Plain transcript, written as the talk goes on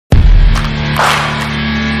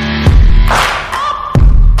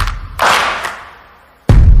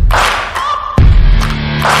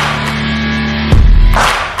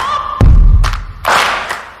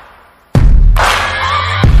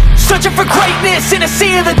greatness in a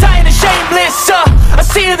sea of the dying and shameless. A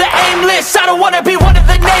sea of the aimless. I don't wanna be one of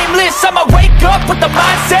the nameless. I'ma wake up with the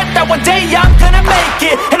mindset that one day I'm gonna make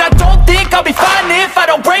it. And I don't think I'll be fine if I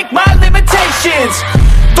don't break my limitations.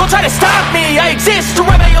 Don't try to stop me, I exist to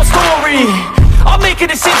write my own story. I'll make a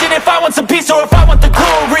decision if I want some peace or if I want the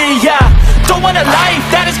glory. Yeah, don't want a life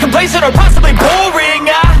that is complacent or possibly boring.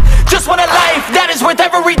 I just want a life that is worth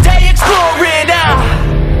every day exploring.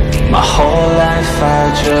 My whole life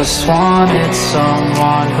I just wanted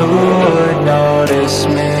someone who would notice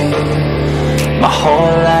me. My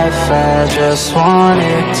whole life I just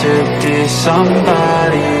wanted to be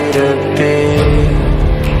somebody to be.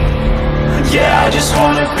 Yeah, I just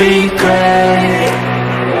wanna be great.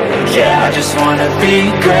 Yeah, I just wanna be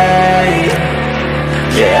great.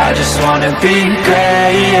 Yeah, I just wanna be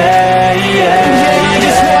great. Yeah, yeah, yeah, I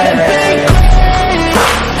just wanna be great.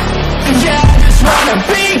 Yeah, I just wanna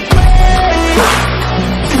be great.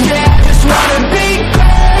 Yeah, I just wanna be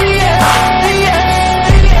great. Yeah, yeah, yeah,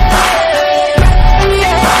 yeah,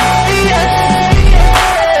 yeah, yeah.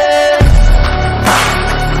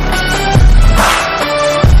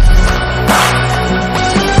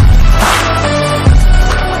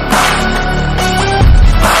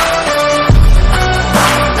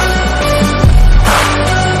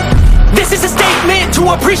 This is a statement to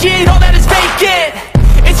appreciate all that is vacant.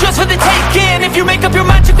 It's just for the taking. If you make up your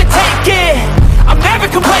mind, you can take it. I'm never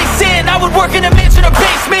complacent. I would work in a mansion or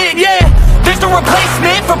basement. Yeah, there's no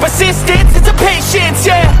replacement for persistence. It's a patience.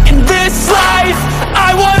 Yeah, in this life,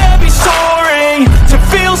 I wanna be soaring, to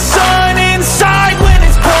feel sun inside when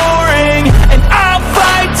it's pouring. And I'll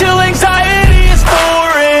fight till anxiety is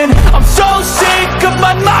foreign. I'm so sick of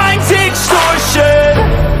my mind's extortion.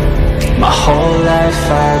 My whole life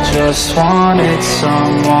I just wanted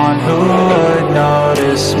someone who would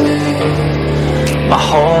notice me. My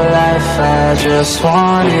whole life I just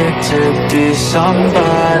wanted to be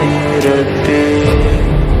somebody to be.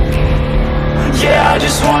 Yeah, I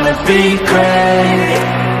just wanna be great.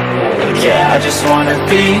 Yeah, I just wanna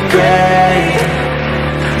be great.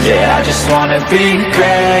 Yeah, I just wanna be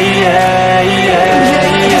great. Yeah, yeah,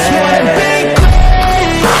 yeah, I just wanna be